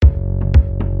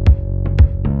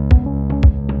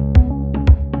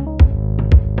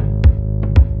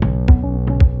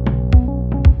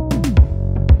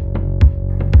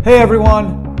Hey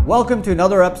everyone, welcome to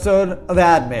another episode of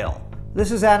Ad Mail.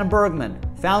 This is Adam Bergman,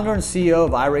 founder and CEO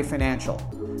of IRA Financial.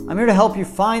 I'm here to help you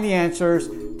find the answers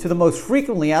to the most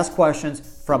frequently asked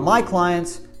questions from my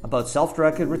clients about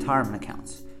self-directed retirement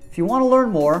accounts. If you want to learn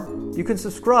more, you can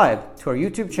subscribe to our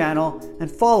YouTube channel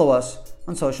and follow us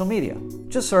on social media.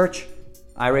 Just search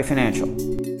IRA Financial.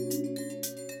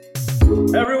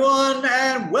 Everyone,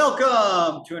 and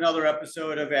welcome to another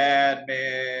episode of Ad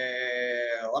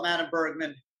Mail. I'm Adam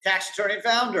Bergman, tax attorney and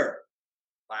founder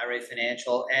of IRA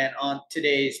Financial. And on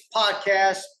today's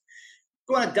podcast,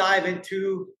 we're going to dive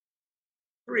into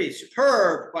three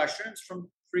superb questions from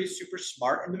three super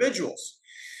smart individuals.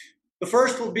 The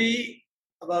first will be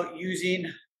about using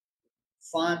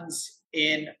funds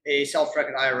in a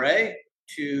self-directed IRA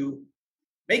to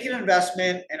make an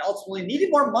investment and ultimately needing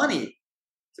more money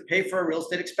to pay for a real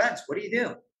estate expense. What do you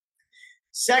do?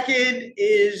 Second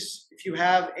is if you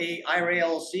have a IRA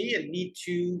LLC and need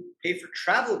to pay for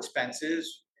travel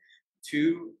expenses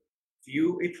to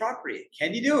view a property.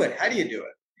 Can you do it? How do you do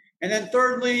it? And then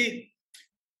thirdly,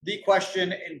 the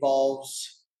question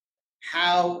involves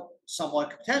how someone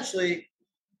could potentially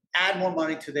add more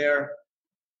money to their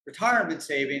retirement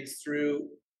savings through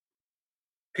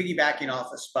piggybacking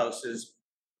off a spouse's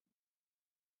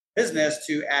business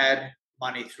to add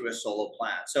money through a solo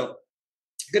plan. So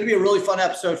it's going to be a really fun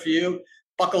episode for you.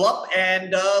 Buckle up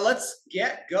and let's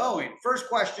get going. First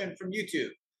question from YouTube.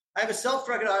 I have a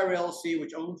self-directed IRA LLC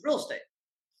which owns real estate.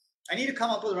 I need to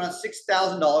come up with around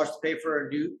 $6,000 to pay for a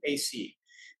new AC.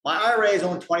 My IRA is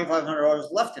only $2,500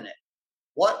 left in it.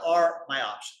 What are my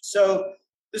options? So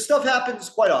this stuff happens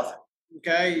quite often.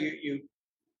 Okay, you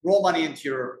roll money into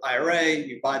your IRA,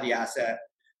 you buy the asset,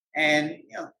 and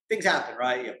things happen,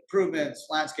 right? You have improvements,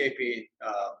 landscaping,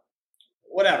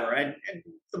 whatever, and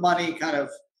the money kind of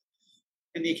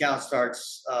in the account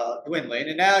starts dwindling,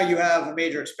 and now you have a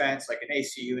major expense like an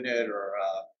AC unit or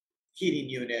a heating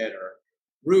unit or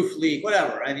roof leak,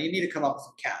 whatever, and you need to come up with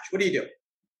some cash. What do you do?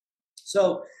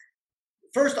 So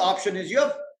first option is you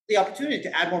have the opportunity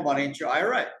to add more money into your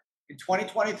IRA. In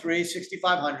 2023,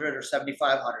 $6,500 or $7,500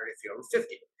 if you're over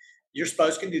 50. Your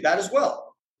spouse can do that as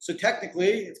well. So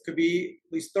technically, it could be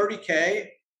at least 30K.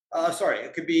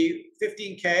 It could be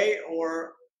 15K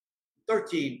or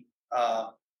 13K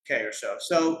or so.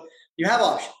 So you have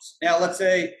options. Now, let's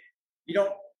say you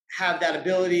don't have that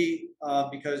ability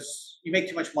because you make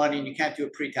too much money and you can't do a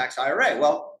pre-tax IRA.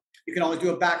 Well, you can always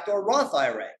do a backdoor Roth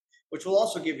IRA, which will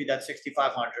also give you that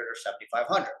 $6,500 or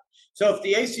 $7,500. So if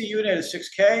the AC unit is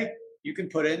 6K, you can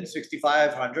put in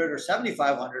 $6,500 or $7,500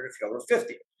 if you're over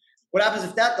 50. What happens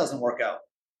if that doesn't work out?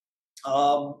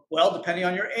 Well, depending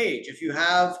on your age, if you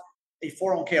have a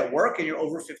 401k at work and you're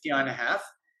over 59 and a half,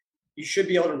 you should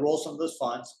be able to roll some of those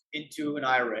funds into an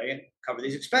IRA and cover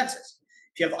these expenses.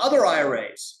 If you have other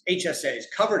IRAs, HSAs,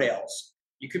 covered Ales,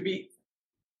 you could be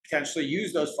potentially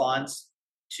use those funds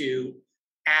to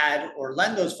add or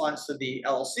lend those funds to the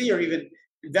LLC or even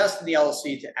invest in the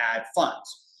LLC to add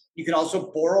funds. You can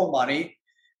also borrow money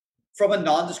from a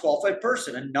non-disqualified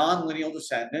person, a non-lineal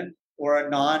descendant, or a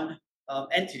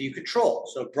non-entity you control.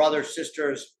 So brothers,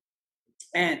 sisters,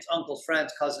 aunts, uncles,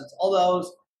 friends, cousins, all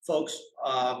those folks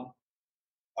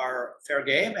are fair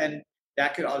game, and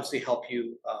that could obviously help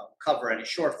you cover any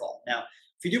shortfall. Now,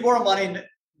 if you do borrow money,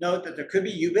 note that there could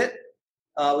be UBIT,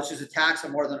 which is a tax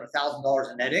on more than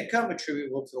 $1,000 in net income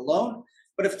attributable to the loan.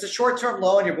 But if it's a short-term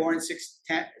loan, you're borrowing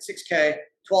 6K,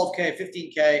 12K,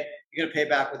 15K, you're going to pay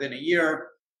back within a year.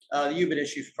 The UBIT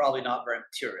issue is probably not very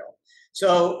material.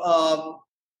 So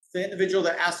the individual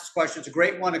that asked this question is a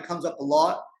great one. It comes up a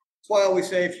lot. That's why I always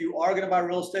say if you are going to buy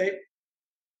real estate,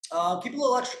 keep a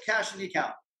little extra cash in the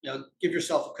account. Give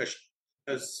yourself a cushion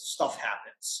because stuff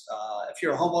happens. If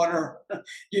you're a homeowner,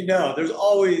 there's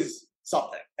always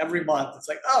something every month. It's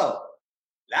like, oh,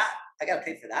 that I got to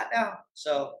pay for that now.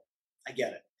 So I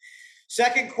get it.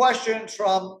 Second question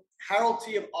from Harold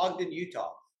T. of Ogden,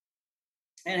 Utah.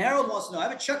 And Harold wants to know, I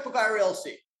have a checkbook IRA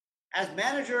LLC. As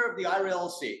manager of the IRA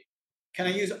LLC, can I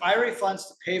use IRA funds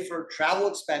to pay for travel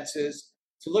expenses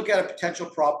to look at a potential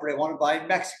property I want to buy in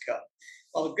Mexico?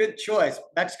 Well, good choice.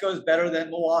 Mexico is better than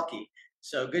Milwaukee.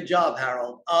 So good job,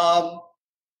 Harold.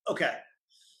 Okay.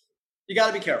 You got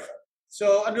to be careful.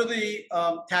 So under the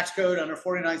tax code, under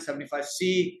 4975C,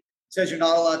 it says you're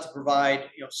not allowed to provide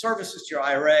services to your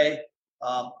IRA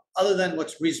other than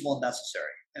what's reasonable and necessary.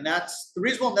 And that's the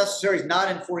reasonable and necessary is not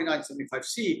in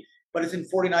 4975C, but it's in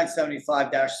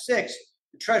 4975-6,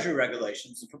 the Treasury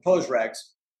regulations, the proposed regs.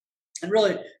 And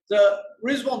really, the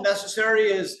reasonable and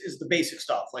necessary is the basic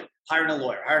stuff, like hiring a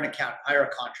lawyer, hiring an accountant, hire a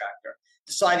contractor,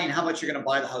 deciding how much you're going to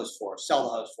buy the house for, sell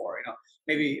the house for,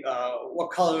 maybe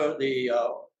what color the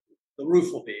the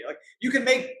roof will be. Like, you can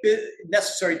make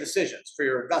necessary decisions for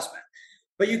your investment,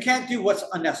 but you can't do what's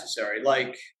unnecessary,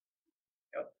 like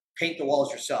paint the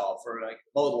walls yourself or like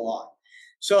mow the lawn.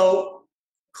 So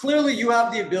clearly you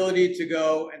have the ability to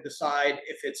go and decide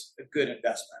if it's a good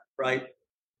investment, right?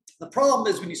 The problem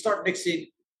is when you start mixing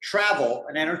travel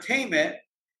and entertainment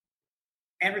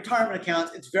and retirement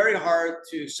accounts, it's very hard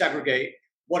to segregate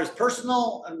what is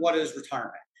personal and what is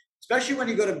retirement. Especially when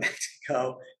you go to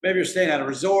Mexico, maybe you're staying at a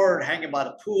resort, hanging by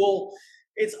the pool.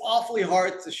 It's awfully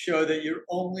hard to show that you're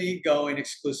only going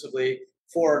exclusively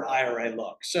for an IRA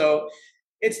look. So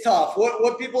it's tough.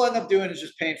 What people end up doing is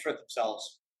just paying for it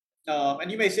themselves.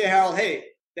 And you may say, Harold, hey,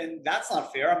 then that's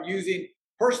not fair. I'm using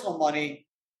personal money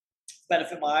to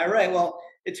benefit my IRA. Well,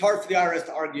 it's hard for the IRS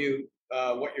to argue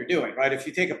what you're doing, right? If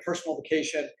you take a personal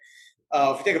vacation,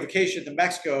 if you take a vacation to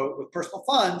Mexico with personal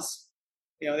funds,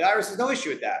 the IRS has no issue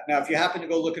with that. Now, if you happen to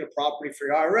go look at a property for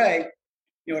your IRA,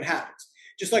 it happens.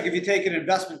 Just like if you take an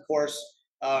investment course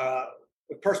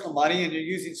with personal money and you're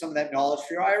using some of that knowledge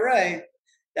for your IRA,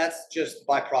 that's just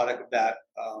a byproduct of that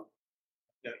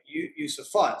use of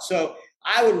funds. So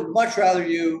I would much rather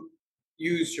you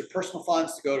use your personal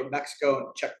funds to go to Mexico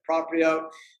and check the property out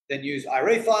than use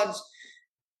IRA funds.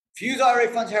 If you use IRA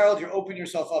funds, Harold, you're opening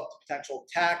yourself up to potential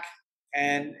attack.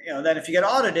 And then if you get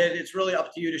audited, it's really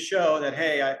up to you to show that,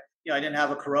 hey, I didn't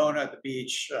have a Corona at the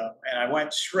beach, and I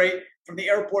went straight from the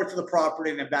airport to the property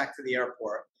and then back to the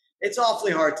airport. It's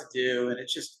awfully hard to do, and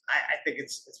it's just I think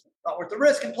it's not worth the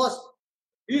risk. And plus,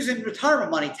 using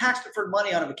retirement money, tax deferred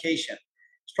money on a vacation,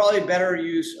 it's probably a better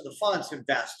use of the funds to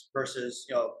invest versus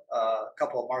a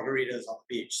couple of margaritas on the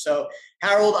beach. So,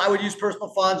 Harold, I would use personal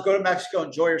funds. Go to Mexico,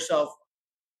 enjoy yourself.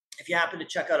 If you happen to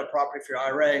check out a property for your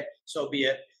IRA, so be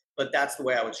it. But that's the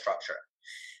way I would structure it.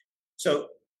 So,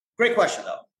 great question,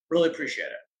 though. Really appreciate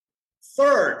it.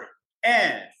 Third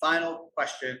and final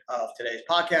question of today's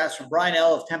podcast from Brian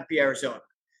L. of Tempe, Arizona.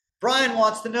 Brian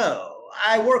wants to know,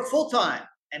 I work full-time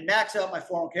and max out my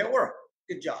 401k at work.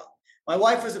 Good job. My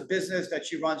wife has a business that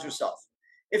she runs herself.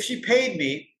 If she paid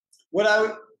me, would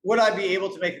I be able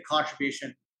to make a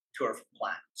contribution to her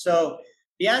plan? So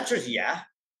the answer is yeah,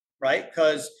 right?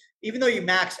 Because even though you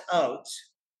max out,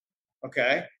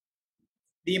 okay,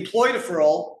 the employee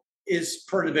deferral is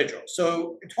per individual.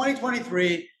 So in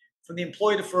 2023, from the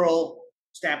employee deferral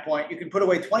standpoint, you can put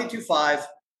away $22,500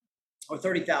 or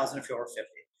 $30,000 if you're over 50.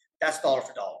 That's dollar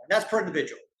for dollar. And that's per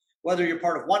individual, whether you're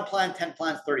part of 1 plan, 10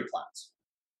 plans, 30 plans.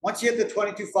 Once you hit the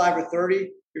 $22,500 or $30,000,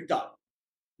 you're done.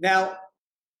 Now,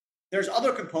 there's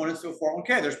other components to a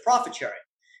 401k. There's profit sharing,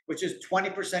 which is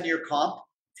 20% of your comp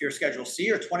if you're Schedule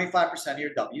C or 25% of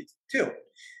your W-2.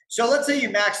 So let's say you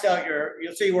maxed out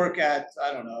let's say you work at,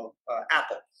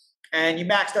 Apple, and you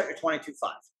maxed out your $22,500.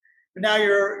 But now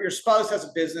your spouse has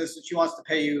a business that she wants to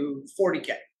pay you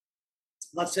 $40K.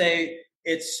 Let's say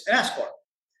it's an S corp.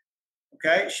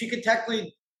 Okay, she could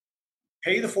technically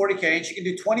pay you the $40K, and she can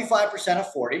do 25%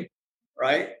 of 40,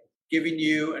 right? Giving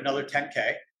you another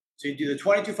 $10K. So you do the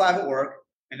 $22,500 at work,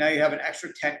 and now you have an extra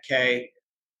 $10K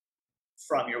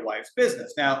from your wife's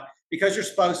business. Now, because you're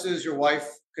spouses, your wife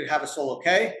could have a solo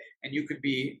K, and you could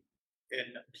be an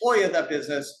employee of that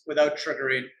business without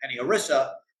triggering any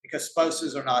ERISA, because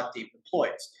spouses are not deemed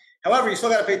employees. However, you still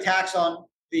got to pay tax on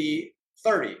the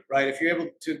 30, right? If you're able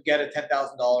to get a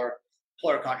 $10,000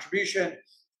 employer contribution,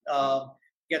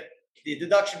 get the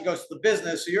deduction goes to the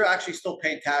business, so you're actually still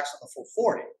paying tax on the full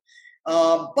 40.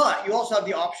 But you also have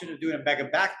the option of doing a mega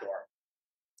backdoor.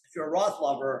 If you're a Roth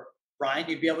lover, Brian,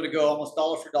 you'd be able to go almost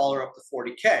dollar for dollar up to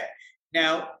 40K.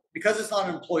 Now, because it's not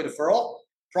an employee deferral,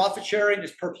 profit sharing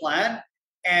is per plan,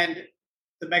 and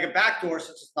the mega backdoor,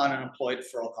 since it's not an employee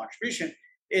deferral contribution,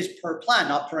 is per plan,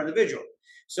 not per individual.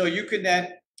 So you can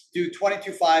then do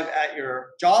 $22,500 at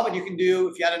your job, and you can do,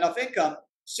 if you had enough income,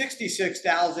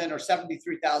 $66,000 or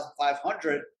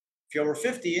 $73,500 if you're over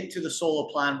 50 into the solo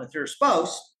plan with your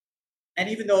spouse. And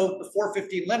even though the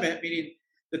 415 limit, meaning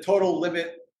the total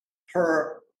limit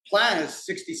per plan is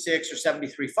 66 or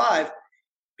 73.5,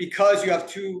 because you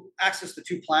have access to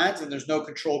 2 plans and there's no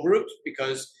control groups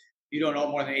because you don't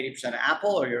own more than 80% of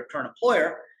Apple or your current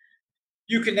employer,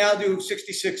 you can now do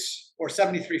 66 or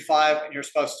 73.5 in your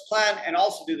spouse's plan, and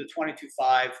also do the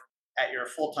 22.5 at your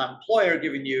full-time employer,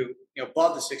 giving you,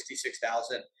 above the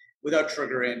 66,000 without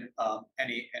triggering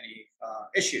any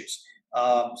issues.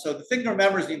 So the thing to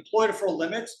remember is the employee deferral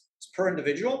limits is per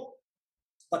individual,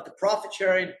 but the profit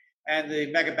sharing and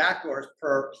the mega backdoor is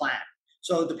per plan.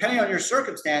 So depending on your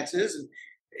circumstances,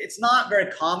 it's not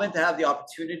very common to have the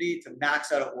opportunity to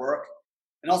max out at work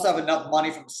and also have enough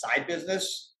money from a side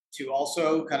business to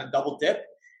also kind of double dip.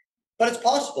 But it's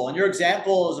possible. And your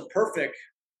example is a perfect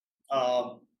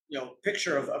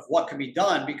picture of what can be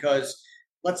done, because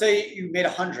let's say you made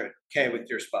 100K with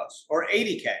your spouse, or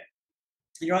 80K,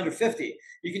 and you're under 50.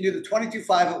 You can do the 22.5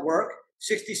 at work,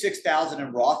 66,000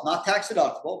 in Roth, not tax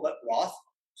deductible, but Roth.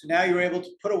 So now you're able to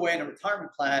put away in a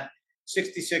retirement plan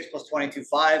 66 plus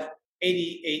 22.5,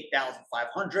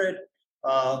 88,500,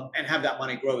 and have that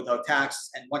money grow without tax.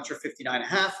 And once you're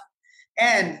 59.5,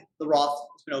 and the Roth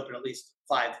has been open at least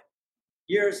 5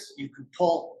 years, you can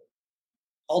pull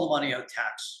all the money out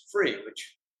tax free,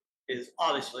 which is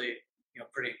obviously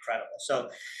pretty incredible. So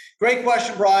great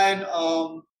question, Brian,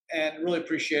 and really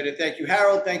appreciate it. Thank you,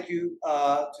 Harold. Thank you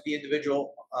to the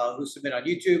individual who submitted on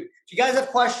YouTube. If you guys have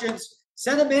questions,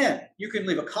 send them in. You can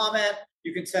leave a comment.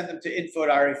 You can send them to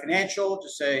info@IRA Financial.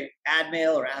 Just say add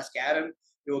mail or ask Adam.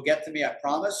 It will get to me, I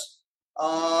promise.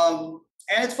 And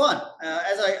it's fun.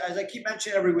 As I keep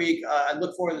mentioning every week, I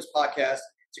look forward to this podcast.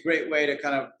 It's a great way to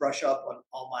kind of brush up on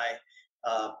all my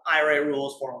IRA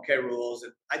rules, 401k rules.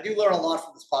 And I do learn a lot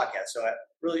from this podcast. So I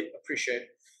really appreciate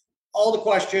all the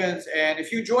questions. And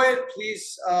if you enjoy it,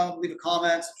 please leave a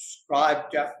comment, subscribe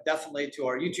definitely to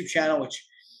our YouTube channel, which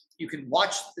you can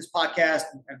watch this podcast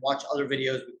and watch other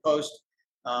videos we post.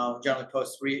 We generally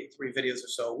post three videos or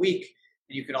so a week.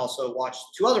 And you can also watch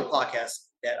 2 other podcasts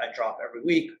that I drop every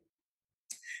week.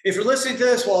 If you're listening to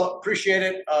this, well, appreciate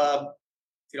it.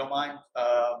 If you don't mind,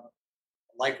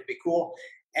 like would be cool.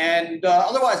 And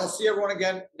otherwise, I'll see everyone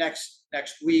again next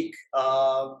week.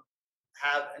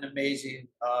 Have an amazing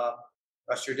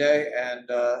rest of your day. And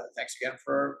thanks again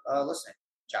for listening.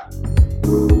 Ciao.